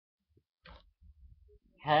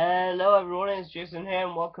Hello everyone, it's Jason here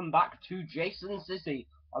and welcome back to Jason's City.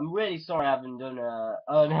 I'm really sorry I haven't done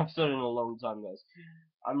an episode in a long time, guys.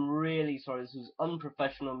 I'm really sorry, this was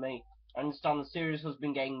unprofessional of me. I understand the series has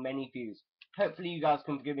been getting many views. Hopefully you guys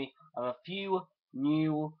can forgive me. I have a few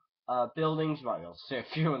new buildings, you might be able to see a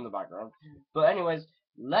few in the background. But anyways,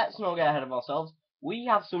 let's not get ahead of ourselves. We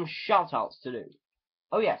have some shoutouts to do.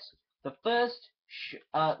 Oh yes, the first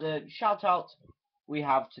the shoutout we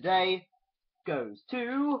have today goes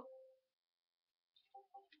to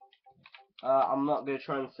I'm not going to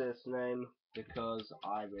try and say this name because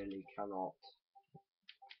I really cannot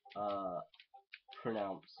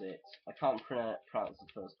pronounce it. I can't pronounce the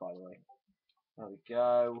first, by the way. There we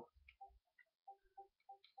go.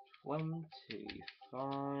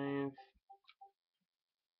 25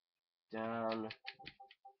 Dan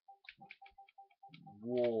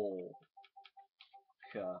Walker.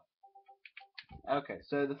 Okay,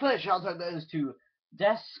 so the first shout out goes to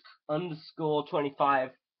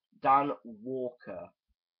desk_25 Dan Walker.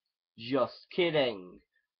 Just kidding.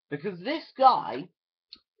 Because this guy,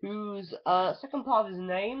 whose second part of his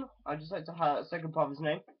name, I just like to highlight the second part of his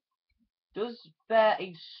name, does bear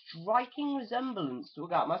a striking resemblance to a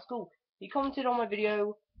guy at my school. He commented on my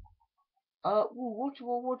video,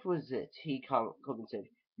 what was it? He commented,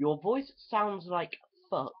 "Your voice sounds like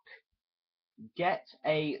fuck. Get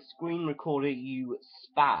a screen recorder, you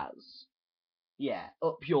spaz." Yeah,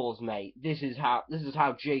 up yours, mate. This is how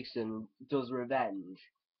Jason does revenge.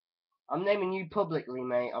 I'm naming you publicly,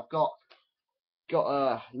 mate. I've got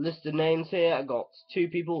a list of names here. I got two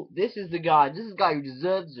people. This is the guy. This is the guy who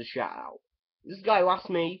deserves a shout out. This is the guy who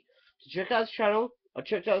asked me to check out his channel. I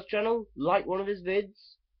checked out his channel, liked one of his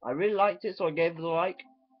vids. I really liked it, so I gave it a like.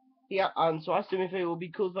 So I asked him if it would be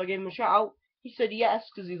cool if I gave him a shout out. He said yes,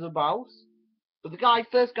 because he's a boss. But the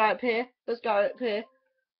first guy up here,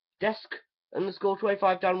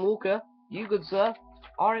 desk_25 Dan Walker, you good sir,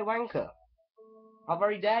 are a wanker. How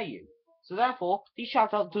very dare you? So therefore, the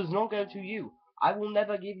shout out does not go to you. I will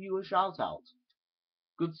never give you a shout out.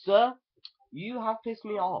 Good sir, you have pissed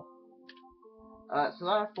me off. So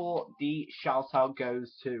therefore, the shout out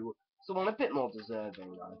goes to someone a bit more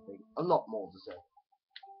deserving, I think. A lot more deserving.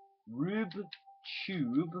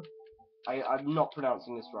 RubeTube. I'm not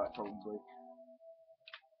pronouncing this right, probably.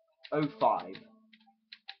 05.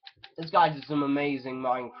 This guy did some amazing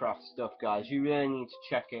Minecraft stuff, guys. You really need to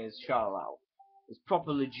check his channel out. It's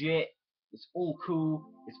proper legit. It's all cool.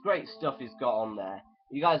 It's great stuff he's got on there.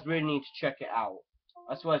 You guys really need to check it out.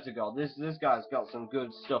 I swear to God, this guy's got some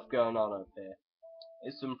good stuff going on up here.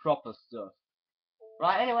 It's some proper stuff.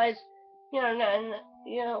 Right, anyways,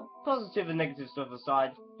 positive and negative stuff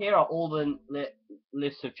aside, here are all the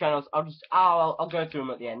lists of channels. I'll go through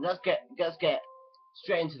them at the end. Let's get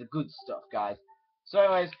straight into the good stuff, guys. So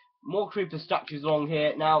anyways, more creeper statues along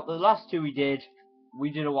here. Now, the last two we did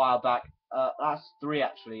a while back. Last three,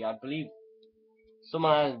 actually, I believe.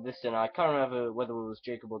 Someone added this in. I can't remember whether it was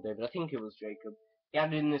Jacob or David. I think it was Jacob. He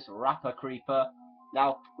added in this rapper creeper.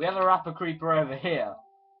 Now, we have a rapper creeper over here.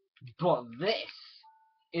 But this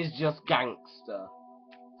is just gangster.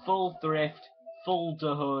 Full thrift, full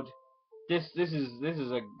to hood. This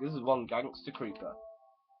is one gangster creeper.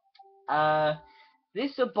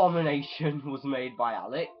 This abomination was made by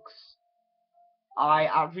Alex. I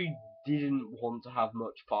actually didn't want to have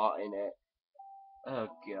much part in it. Oh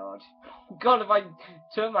god. God, if I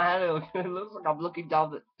turn my head, it looks like I'm looking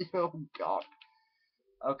down the... Oh god.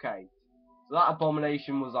 Okay. So that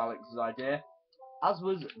abomination was Alex's idea. As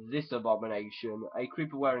was this abomination, a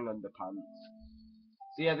creeper wearing underpants.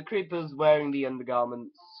 So yeah, the creeper's wearing the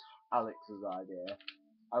undergarments, Alex's idea.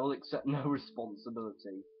 I will accept no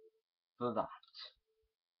responsibility for that.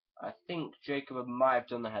 I think Jacob might have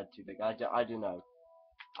done the head too big. I don't know.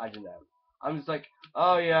 I'm just like,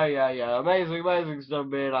 oh yeah, amazing stuff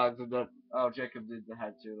being accident. Oh, Jacob did the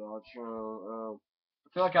head too large. I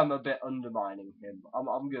feel like I'm a bit undermining him. I'm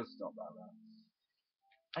gonna stop that now.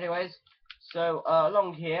 Anyways, so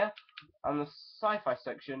along here, on the sci-fi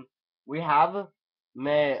section, we have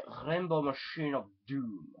my Rainbow Machine of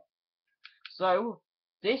Doom. So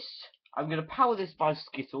this, I'm gonna power this by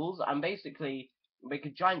Skittles and basically make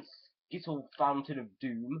a giant Skittle fountain of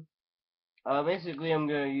doom. Basically, I'm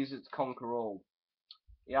going to use it to conquer all.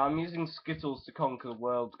 Yeah, I'm using Skittles to conquer the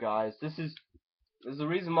world, guys. There's a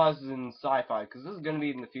reason why this is in sci-fi, because this is going to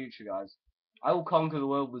be in the future, guys. I will conquer the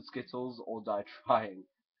world with Skittles or die trying.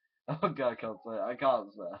 Oh god, I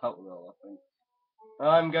can't say it out well, I think.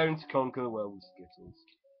 I'm going to conquer the world with Skittles.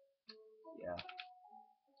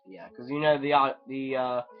 Yeah, because you know the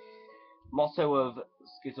motto of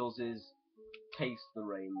Skittles is taste the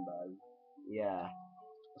rainbow. Yeah.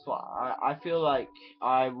 So I feel like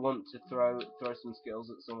I want to throw some skills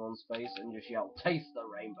at someone's face and just yell, "Taste the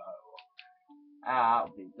rainbow."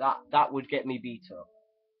 That would get me beat up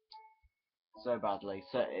so badly.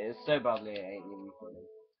 So badly it ain't even funny.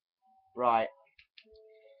 Right.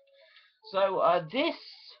 So this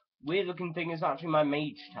weird looking thing is actually my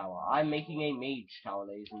mage tower. I'm making a mage tower,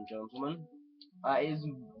 ladies and gentlemen. It is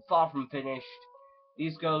far from finished.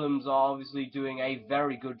 These golems are obviously doing a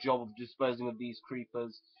very good job of disposing of these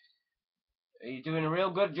creepers. You're doing a real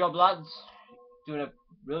good job, lads. Doing a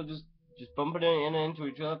real just bumping it in into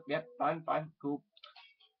each other. Yep, fine, cool,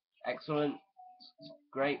 excellent,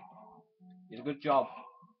 great. You did a good job.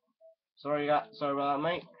 Sorry about that,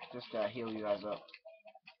 mate. Just heal you guys up.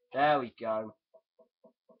 There we go.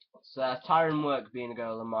 It's tiring work being a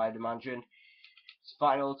golem, I'd imagine. It's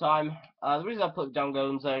fighting all the time. The reason I put down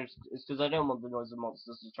golems there is because I don't want the noise of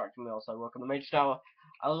monsters distracting me whilst I work on the mage tower.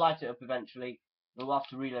 I'll light it up eventually. We'll have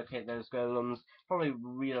to relocate those golems. Probably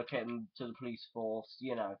relocate them to the police force,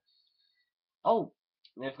 you know. Oh,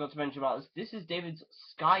 I forgot to mention about this. This is David's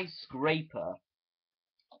Skyscraper.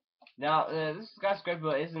 Now, this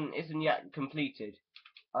Skyscraper isn't yet completed.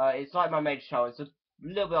 It's like my mage tower. It's a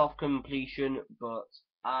little bit off completion, but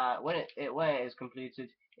when it is completed,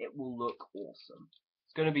 it will look awesome.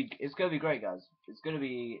 It's gonna be great, guys. It's gonna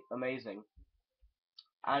be amazing,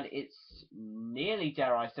 and it's nearly,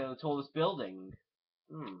 dare I say, the tallest building.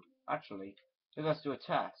 Actually, let's do a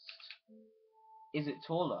test. Is it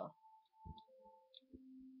taller?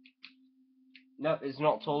 No, it's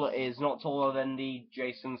not taller. It is not taller than the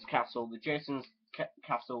Jason's castle. The Jason's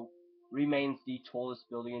castle remains the tallest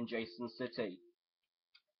building in Jason City.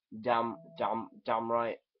 Damn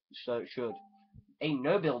right. So it should. Ain't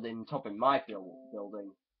no building topping my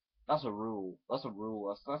building. That's a rule. That's a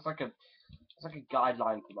rule. That's like a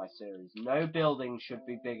guideline for my series. No building should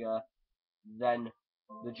be bigger than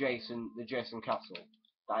the Jason castle.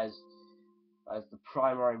 That is the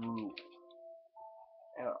primary rule.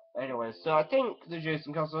 Anyway, so I think the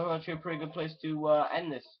Jason castle is actually a pretty good place to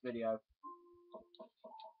end this video.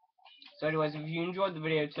 So anyways, if you enjoyed the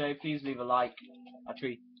video today, please leave a like.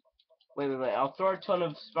 Actually, wait, I'll throw a ton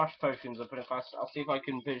of splash potions up, and I'll see if I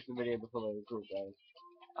can finish the video before the group goes.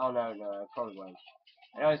 Oh no, I probably won't.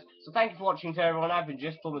 Anyways, so thank you for watching to everyone. I've been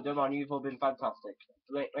just Dumb, and you've all been fantastic.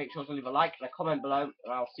 Make sure to leave a like and a comment below,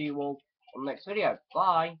 and I'll see you all on the next video.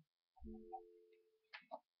 Bye!